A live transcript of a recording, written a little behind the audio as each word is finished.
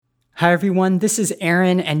Hi, everyone. This is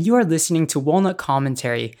Aaron, and you are listening to Walnut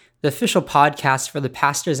Commentary, the official podcast for the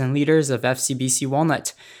pastors and leaders of FCBC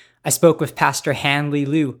Walnut. I spoke with Pastor Hanley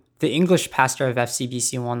Liu, the English pastor of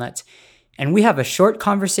FCBC Walnut, and we have a short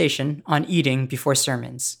conversation on eating before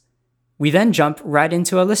sermons. We then jump right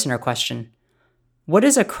into a listener question. What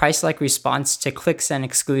is a Christ-like response to cliques and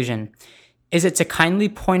exclusion? Is it to kindly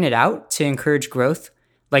point it out to encourage growth,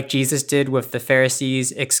 like Jesus did with the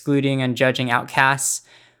Pharisees excluding and judging outcasts,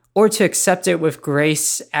 or to accept it with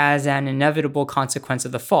grace as an inevitable consequence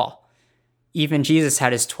of the fall? Even Jesus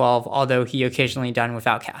had his 12, although he occasionally dined with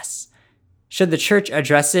outcasts. Should the church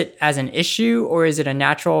address it as an issue, or is it a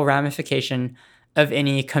natural ramification of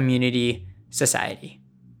any community society?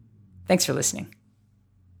 Thanks for listening.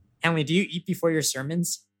 Hanley, do you eat before your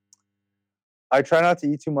sermons? I try not to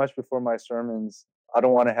eat too much before my sermons. I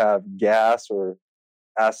don't want to have gas or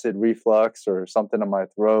acid reflux or something in my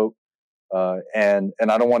throat. And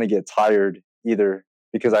I don't want to get tired either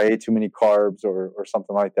because I ate too many carbs or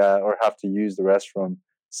something like that, or have to use the restroom.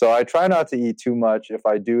 So I try not to eat too much. If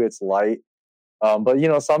I do, it's light. But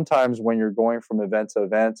sometimes when you're going from event to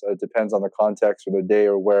event, it depends on the context or the day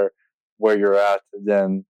or where you're at.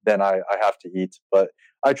 Then I have to eat. But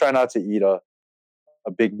I try not to eat a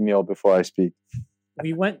big meal before I speak.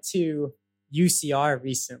 We went to UCR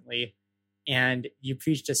recently, and you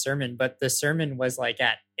preached a sermon, but the sermon was like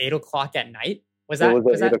at 8:00 at night. Was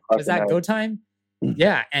that go time?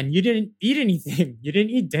 Yeah, and you didn't eat anything. You didn't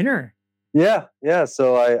eat dinner. Yeah.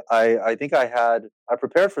 So I think I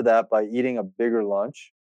prepared for that by eating a bigger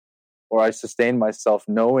lunch, or I sustained myself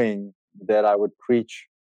knowing that I would preach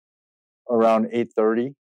around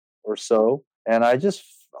 8:30 or so, and I'd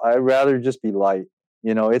rather just be light.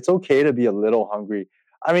 It's okay to be a little hungry.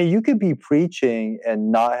 I mean, you could be preaching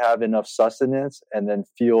and not have enough sustenance and then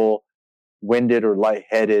feel winded or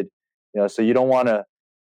lightheaded, so you don't want to,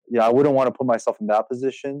 I wouldn't want to put myself in that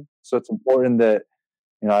position. So it's important that,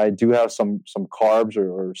 I do have some carbs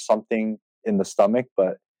or something in the stomach,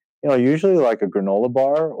 but, usually like a granola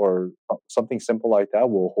bar or something simple like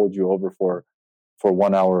that will hold you over for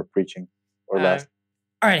 1 hour of preaching or less.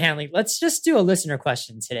 All right, Hanley, let's just do a listener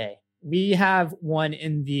question today. We have one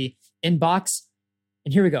in the inbox,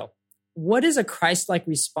 and here we go. What is a Christ-like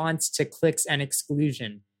response to cliques and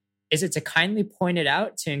exclusion? Is it to kindly point it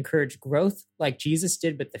out to encourage growth like Jesus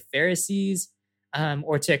did with the Pharisees,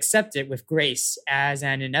 or to accept it with grace as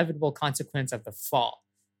an inevitable consequence of the fall,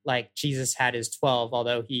 like Jesus had his 12,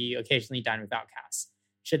 although he occasionally dined with outcasts?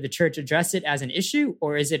 Should the church address it as an issue,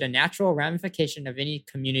 or is it a natural ramification of any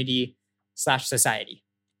community/society?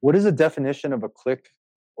 What is the definition of a clique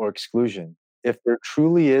or exclusion? If there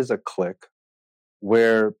truly is a clique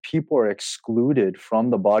where people are excluded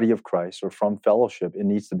from the body of Christ or from fellowship, it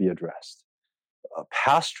needs to be addressed.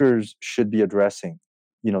 Pastors should be addressing,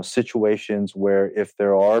 situations where if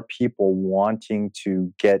there are people wanting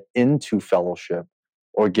to get into fellowship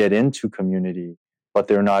or get into community, but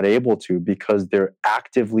they're not able to because they're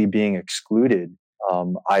actively being excluded,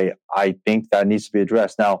 I think that needs to be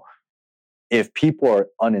addressed. Now, if people are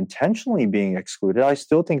unintentionally being excluded, I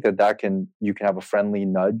still think that you can have a friendly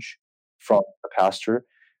nudge from the pastor.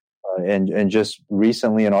 And just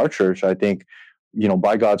recently in our church, I think,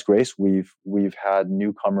 by God's grace, we've had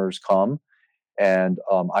newcomers come. And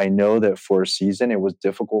I know that for a season, it was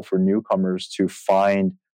difficult for newcomers to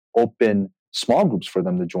find open small groups for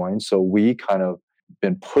them to join. So we kind of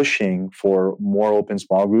been pushing for more open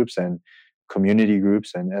small groups and community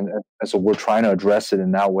groups. And so we're trying to address it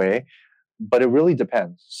in that way. But it really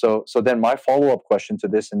depends. So then my follow-up question to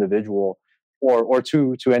this individual or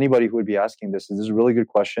to anybody who would be asking this is a really good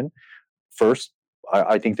question. First,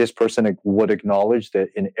 I think this person would acknowledge that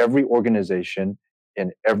in every organization,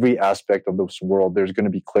 in every aspect of this world, there's going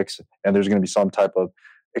to be cliques and there's going to be some type of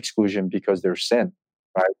exclusion because there's sin,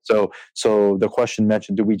 right? So the question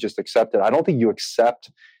mentioned, do we just accept it? I don't think you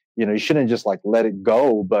accept, you shouldn't just like let it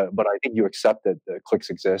go, but I think you accept that the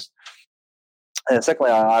cliques exist. And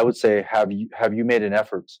secondly, I would say, have you made an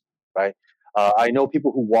effort, right? I know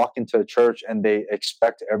people who walk into a church and they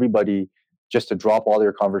expect everybody just to drop all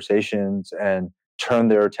their conversations and turn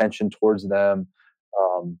their attention towards them,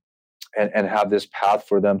 and have this path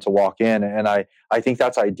for them to walk in. And I think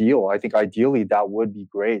that's ideal. I think ideally that would be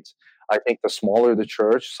great. I think the smaller the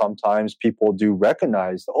church, sometimes people do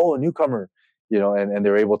recognize, a newcomer, and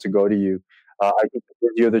they're able to go to you. I think the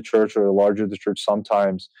bigger the church or the larger the church,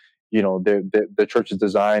 sometimes, the church is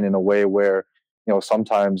designed in a way where,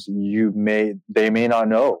 sometimes they may not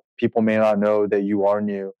know, people may not know that you are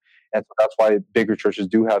new. And so that's why bigger churches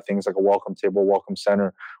do have things like a welcome table, welcome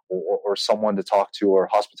center, or someone to talk to, or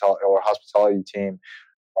hospitality team.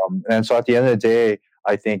 And so at the end of the day,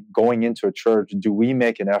 I think going into a church, do we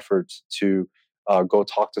make an effort to go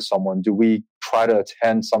talk to someone? Do we try to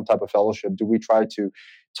attend some type of fellowship? Do we try to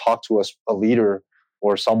talk to a leader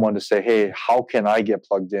or someone to say, hey, how can I get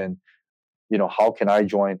plugged in? How can I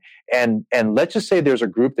join? And let's just say there's a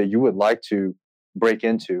group that you would like to break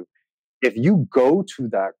into. If you go to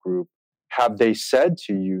that group, have they said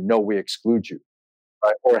to you, no, we exclude you?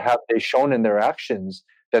 Right? Or have they shown in their actions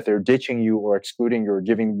that they're ditching you or excluding you or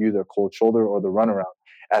giving you the cold shoulder or the runaround?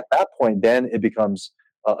 At that point, then it becomes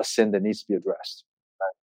a sin that needs to be addressed.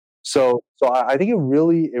 Right? So I think it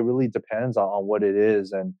really depends on what it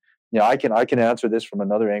is. And I can answer this from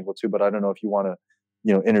another angle too, but I don't know if you want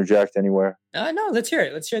to interject anywhere. No, let's hear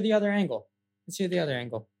it. Let's hear the other angle.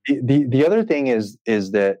 The other thing is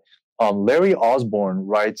that Larry Osborne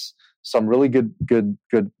writes some really good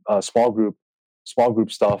small group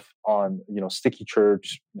stuff on sticky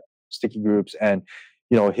church, sticky groups, and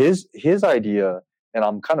his idea. And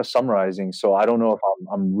I'm kind of summarizing, so I don't know if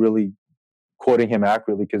I'm really quoting him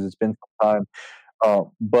accurately because it's been some time.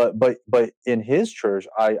 But in his church,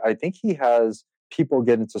 I think he has people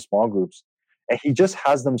get into small groups, and he just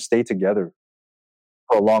has them stay together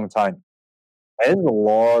for a long time. And it's a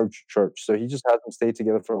large church, so he just has them stay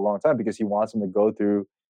together for a long time because he wants them to go through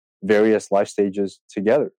various life stages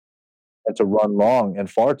together and to run long and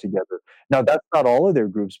far together. Now, that's not all of their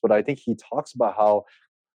groups, but I think he talks about how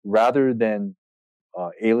rather than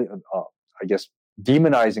I guess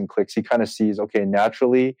demonizing cliques, he kind of sees, okay,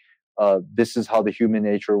 naturally, this is how the human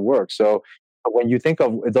nature works. So when you think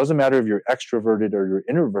of, it doesn't matter if you're extroverted or you're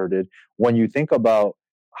introverted, when you think about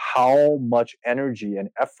how much energy and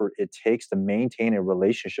effort it takes to maintain a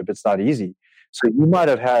relationship, it's not easy. So you might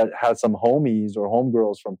have had some homies or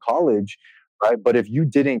homegirls from college, right? But if you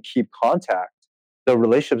didn't keep contact, the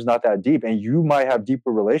relationship's not that deep. And you might have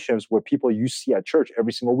deeper relationships with people you see at church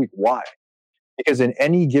every single week. Why? Because in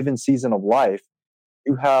any given season of life,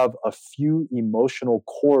 you have a few emotional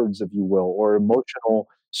chords, if you will, or emotional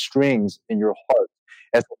strings in your heart.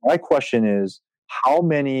 And so my question is, how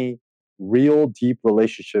many real deep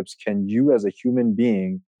relationships can you as a human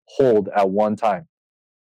being hold at one time?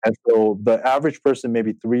 And so the average person,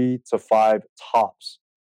 maybe 3 to 5 tops,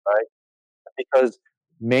 right? Because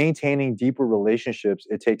maintaining deeper relationships,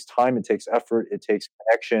 it takes time, it takes effort, it takes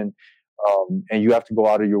connection, and you have to go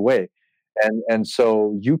out of your way. And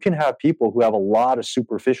so you can have people who have a lot of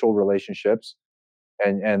superficial relationships,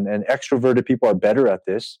 and extroverted people are better at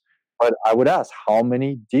this. But I would ask, how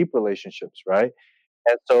many deep relationships, right?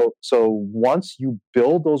 And so once you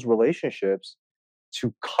build those relationships,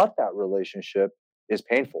 to cut that relationship is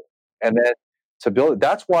painful. And then to build it,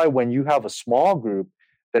 that's why when you have a small group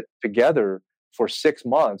that's together for 6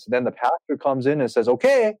 months, then the pastor comes in and says,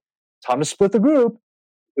 okay, time to split the group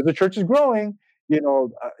because the church is growing.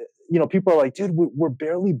 People are like, dude, we're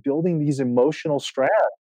barely building these emotional strands,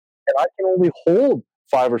 and I can only hold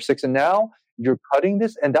 5 or 6, and now you're cutting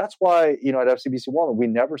this. And that's why, at FCBC Walnut, we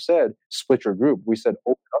never said split your group. We said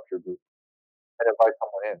open up your group and invite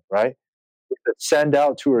someone in, right? We said send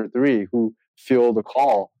out 2 or 3 who feel the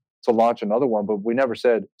call to launch another one, but we never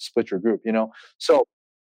said split your group, So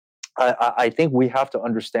I think we have to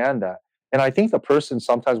understand that. And I think the person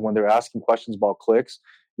sometimes when they're asking questions about cliques,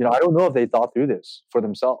 I don't know if they thought through this for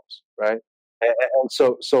themselves, right? And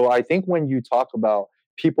so I think when you talk about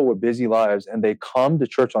people with busy lives and they come to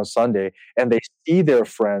church on Sunday and they see their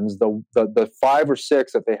friends, the 5 or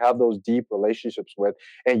 6 that they have those deep relationships with,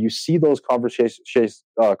 and you see those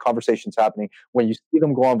conversations happening, when you see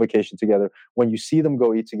them go on vacation together, when you see them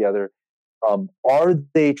go eat together, are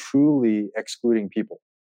they truly excluding people?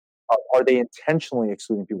 Are they intentionally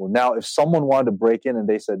excluding people? Now, if someone wanted to break in and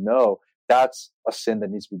they said no, that's a sin that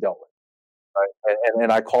needs to be dealt with. Right?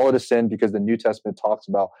 And I call it a sin because the New Testament talks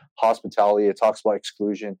about hospitality, it talks about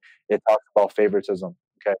exclusion, it talks about favoritism.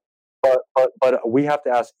 Okay, but we have to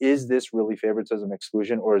ask: is this really favoritism,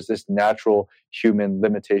 exclusion, or is this natural human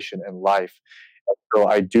limitation in life? And so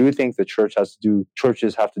I do think the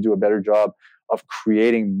churches have to do a better job of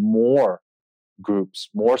creating more groups,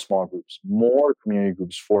 more small groups, more community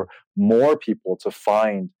groups for more people to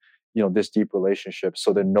find this deep relationship,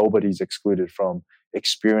 so that nobody's excluded from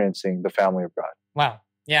experiencing the family of God. Wow.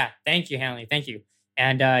 Yeah. Thank you, Hanley. Thank you.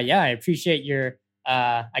 And I appreciate your,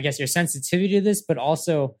 your sensitivity to this, but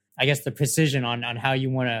also, the precision on how you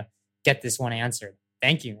want to get this one answered.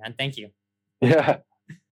 Thank you, man. Thank you. Yeah.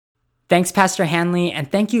 Thanks, Pastor Hanley. And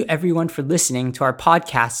thank you, everyone, for listening to our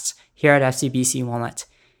podcasts here at FCBC Walnut.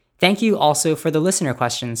 Thank you also for the listener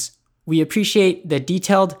questions. We appreciate the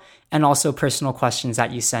detailed and also personal questions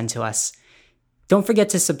that you send to us. Don't forget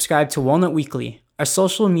to subscribe to Walnut Weekly, our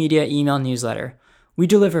social media email newsletter. We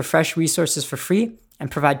deliver fresh resources for free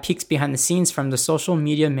and provide peeks behind the scenes from the social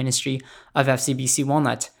media ministry of FCBC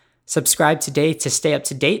Walnut. Subscribe today to stay up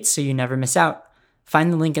to date so you never miss out.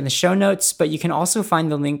 Find the link in the show notes, but you can also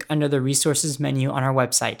find the link under the resources menu on our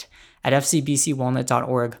website at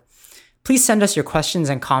fcbcwalnut.org. Please send us your questions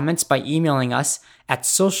and comments by emailing us at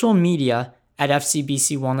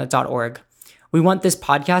socialmedia@fcbcwalnut.org. We want this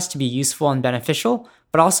podcast to be useful and beneficial,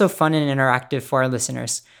 but also fun and interactive for our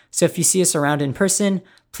listeners. So if you see us around in person,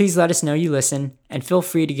 please let us know you listen and feel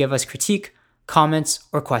free to give us critique, comments,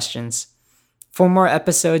 or questions. For more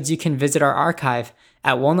episodes, you can visit our archive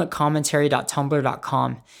at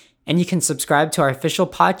walnutcommentary.tumblr.com, and you can subscribe to our official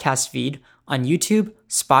podcast feed on YouTube,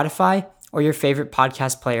 Spotify, or your favorite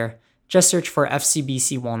podcast player. Just search for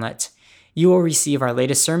FCBC Walnut. You will receive our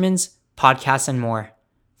latest sermons, podcasts, and more.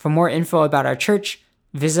 For more info about our church,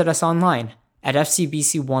 visit us online at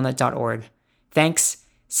fcbcwalnut.org. Thanks.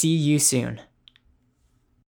 See you soon.